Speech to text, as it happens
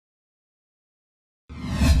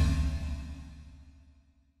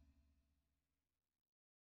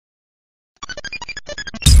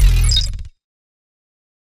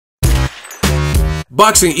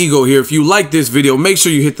Boxingego here. If you like this video, make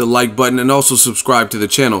sure you hit the like button and also subscribe to the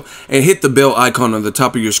channel and hit the bell icon on the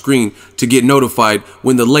top of your screen to get notified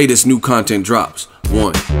when the latest new content drops.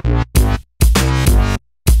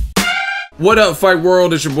 What up, Fight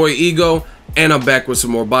World? It's your boy Ego, and I'm back with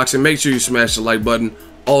some more boxing. Make sure you smash the like button.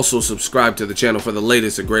 Also subscribe to the channel for the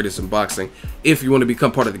latest and greatest in boxing. If you want to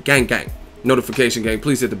become part of the gang notification gang,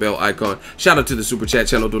 please hit the bell icon. Shout out to the super chat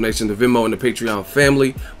channel donation, the Venmo, and the Patreon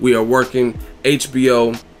family. We are working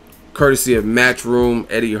HBO courtesy of Matchroom,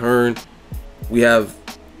 Eddie Hearn. We have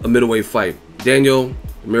a middleweight fight, Daniel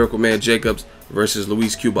the Miracle Man Jacobs versus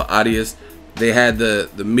Luis Cuba Arias. They had the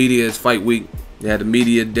media's fight week. They had the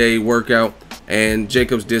media day workout, and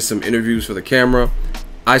Jacobs did some interviews for the camera.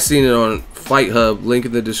 I seen it on Fight Hub, link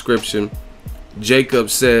in the description.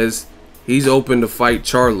 Jacobs says he's open to fight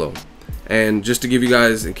Charlo. And just to give you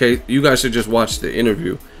guys, in case you guys should just watch the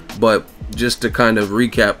interview, but just to kind of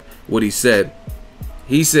recap what he said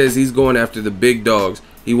says he's going after the big dogs.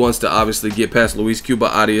 He wants to obviously get past Luis Cuba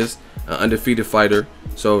Arias, an undefeated fighter.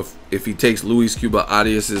 So if he takes Luis Cuba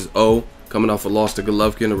Arias's coming off a loss to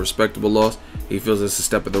Golovkin, a respectable loss, he feels it's a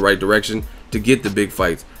step in the right direction to get the big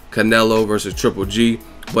fights, Canelo versus Triple G.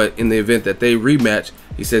 But in the event that they rematch,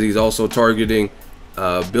 he said he's also targeting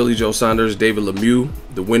Billy Joe Saunders, David Lemieux,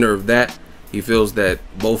 the winner of that. He feels that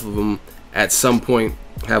both of them at some point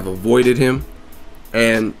have avoided him,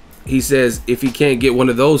 and he says if he can't get one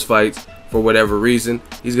of those fights for whatever reason,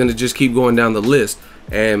 he's gonna just keep going down the list.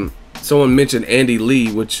 And someone mentioned Andy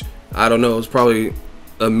Lee, which I don't know, is probably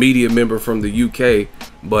a media member from the UK,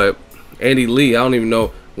 but Andy Lee, I don't even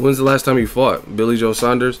know when's the last time he fought Billy Joe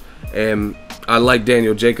Saunders. And I like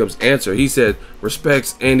Daniel Jacobs' answer. He said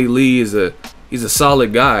respects Andy Lee, he's a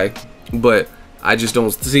solid guy, but I just don't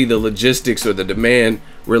see the logistics or the demand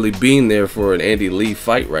really being there for an Andy Lee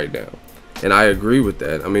fight right now. And I agree with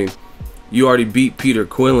that. I mean, you already beat Peter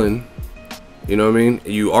Quillin, you know what I mean?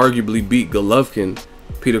 You arguably beat Golovkin.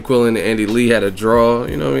 Peter Quillin and Andy Lee had a draw,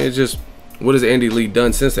 you know what I mean? It's just, what has Andy Lee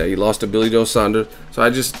done since that? He lost to Billy Joe Saunders. So I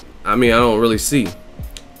don't really see.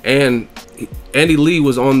 And Andy Lee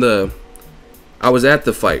was I was at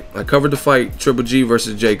the fight. I covered the fight, Triple G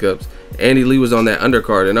versus Jacobs. Andy Lee was on that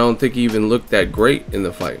undercard, and I don't think he even looked that great in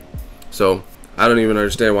the fight. So I don't even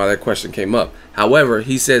understand why that question came up. However,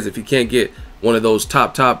 he says if he can't get one of those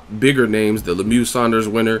top bigger names, the Lemieux Saunders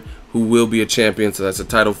winner, who will be a champion, so that's a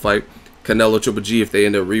title fight, Canelo Triple G, if they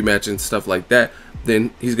end up rematching, stuff like that,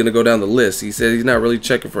 then he's going to go down the list. He said he's not really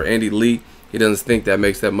checking for Andy Lee. He doesn't think that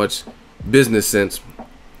makes that much business sense.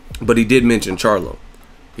 But he did mention Charlo.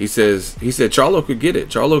 He said Charlo could get it.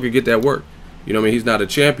 Charlo could get that work. You know what I mean? He's not a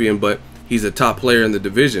champion, but he's a top player in the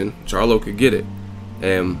division. Charlo could get it.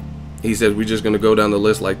 And he said we're just going to go down the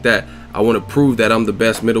list like that. I want to prove that I'm the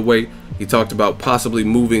best middleweight. He talked about possibly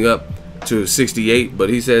moving up to 68, but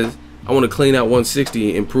he says I want to clean out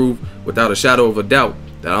 160 and prove without a shadow of a doubt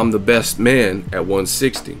that I'm the best man at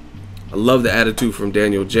 160. I love the attitude from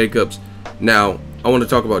Daniel Jacobs. Now, I want to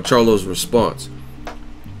talk about Charlo's response.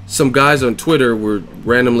 Some guys on Twitter were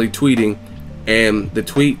randomly tweeting, and the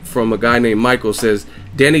tweet from a guy named Michael says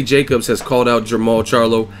Danny Jacobs has called out Jermall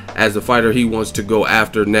Charlo as the fighter he wants to go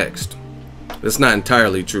after next. That's not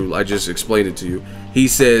entirely true. I just explained it to you. He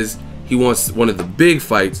says he wants one of the big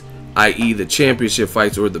fights, i.e. the championship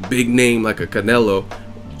fights, or the big name like a Canelo,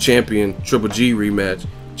 champion, Triple G rematch,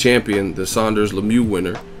 champion, the Saunders Lemieux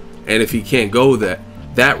winner. And if he can't go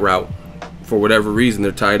that route, for whatever reason,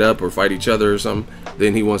 they're tied up or fight each other or something,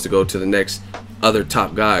 then he wants to go to the next other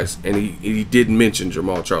top guys. And he did mention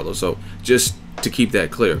Jermall Charlo. So just to keep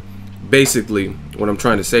that clear, basically what I'm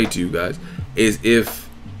trying to say to you guys is if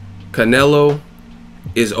Canelo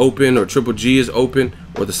is open, or Triple G is open,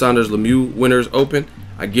 or the Saunders Lemieux winner is open,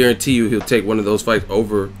 I guarantee you he'll take one of those fights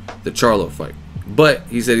over the Charlo fight. But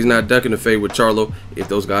he said he's not ducking the fade with Charlo if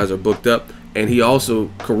those guys are booked up. And he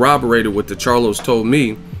also corroborated what the Charlos told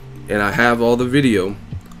me, and I have all the video.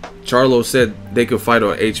 Charlo said they could fight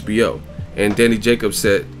on HBO, and Danny Jacobs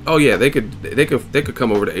said, "Oh yeah, they could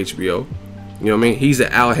come over to HBO." You know what I mean? He's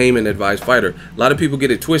an Al Heyman advised fighter. A lot of people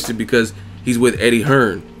get it twisted because he's with Eddie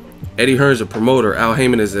Hearn. Eddie Hearn's a promoter. Al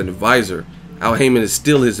Heyman is an advisor. Al Heyman is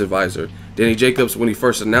still his advisor. Danny Jacobs, when he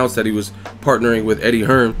first announced that he was partnering with Eddie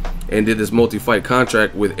Hearn and did this multi-fight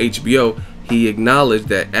contract with HBO, he acknowledged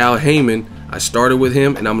that Al Heyman, I started with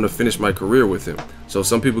him and I'm going to finish my career with him. So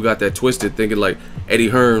some people got that twisted, thinking like Eddie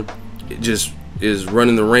Hearn just is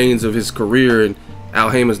running the reins of his career and Al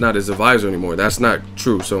Heyman's not his advisor anymore. That's not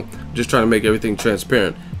true. So I'm just trying to make everything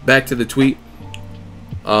transparent. Back to the tweet.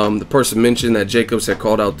 The person mentioned that Jacobs had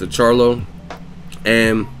called out the Charlo,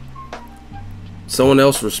 and someone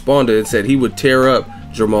else responded and said he would tear up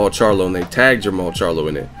Jermall Charlo, and they tagged Jermall Charlo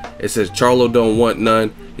in it. It says Charlo don't want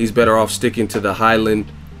none. He's better off sticking to the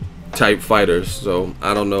Highland type fighters. So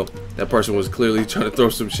I don't know. That person was clearly trying to throw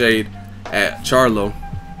some shade at Charlo,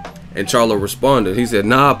 and Charlo responded. He said,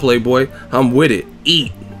 "Nah, Playboy, I'm with it.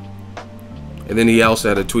 Eat." And then he also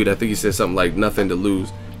had a tweet. I think he said something like "nothing to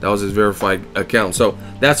lose." That was his verified account. So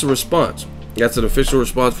that's a response. That's an official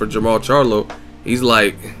response for Jermall Charlo. He's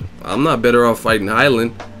like, "I'm not better off fighting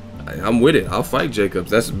Highland. I'm with it. I'll fight Jacobs."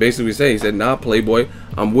 That's basically what he's saying. He said, "Nah, Playboy,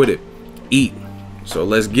 I'm with it. Eat." So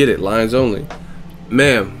let's get it. Lions only.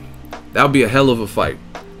 Man, that would be a hell of a fight.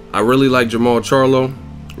 I really like Jermall Charlo.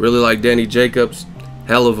 Really like Danny Jacobs.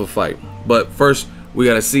 Hell of a fight. But first, we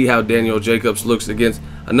got to see how Daniel Jacobs looks against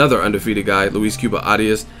another undefeated guy, Luis Cuba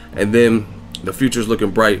Arias. And then the future's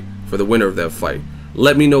looking bright for the winner of that fight.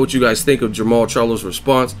 Let me know what you guys think of Jermall Charlo's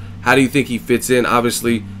response. How do you think he fits in?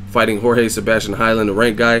 Obviously, fighting Jorge Sebastian Highland, the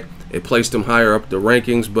ranked guy, it placed him higher up the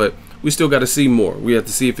rankings, but we still got to see more. We have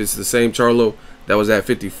to see if it's the same Charlo that was at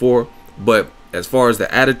 54. But as far as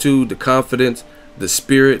the attitude, the confidence, the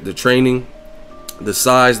spirit, the training, the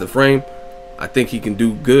size, the frame, I think he can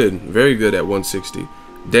do good, very good at 160.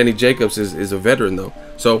 Danny Jacobs is a veteran though,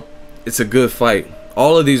 so it's a good fight.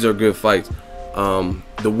 All of these are good fights.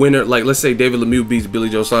 The winner, like let's say David Lemieux beats Billy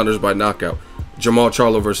Joe Saunders by knockout. Jermall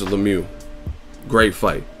Charlo versus Lemieux, great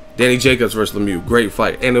fight. Danny Jacobs versus Lemieux, great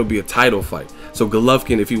fight, and it'll be a title fight. So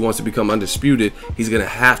Golovkin, if he wants to become undisputed, he's gonna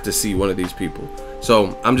have to see one of these people.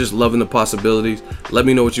 So I'm just loving the possibilities. Let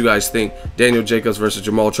me know what you guys think. Daniel Jacobs versus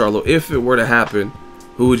Jermall Charlo. If it were to happen,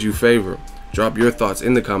 who would you favor? Drop your thoughts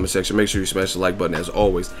in the comment section. Make sure you smash the like button as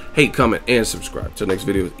always. Hate, comment, and subscribe. Till next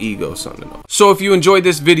video with Ego signing off. So if you enjoyed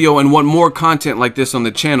this video and want more content like this on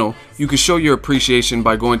the channel, you can show your appreciation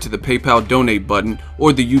by going to the PayPal donate button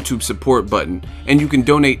or the YouTube support button. And you can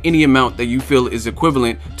donate any amount that you feel is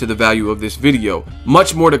equivalent to the value of this video.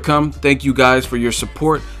 Much more to come. Thank you guys for your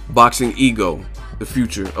support. Boxingego, the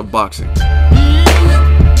future of boxing.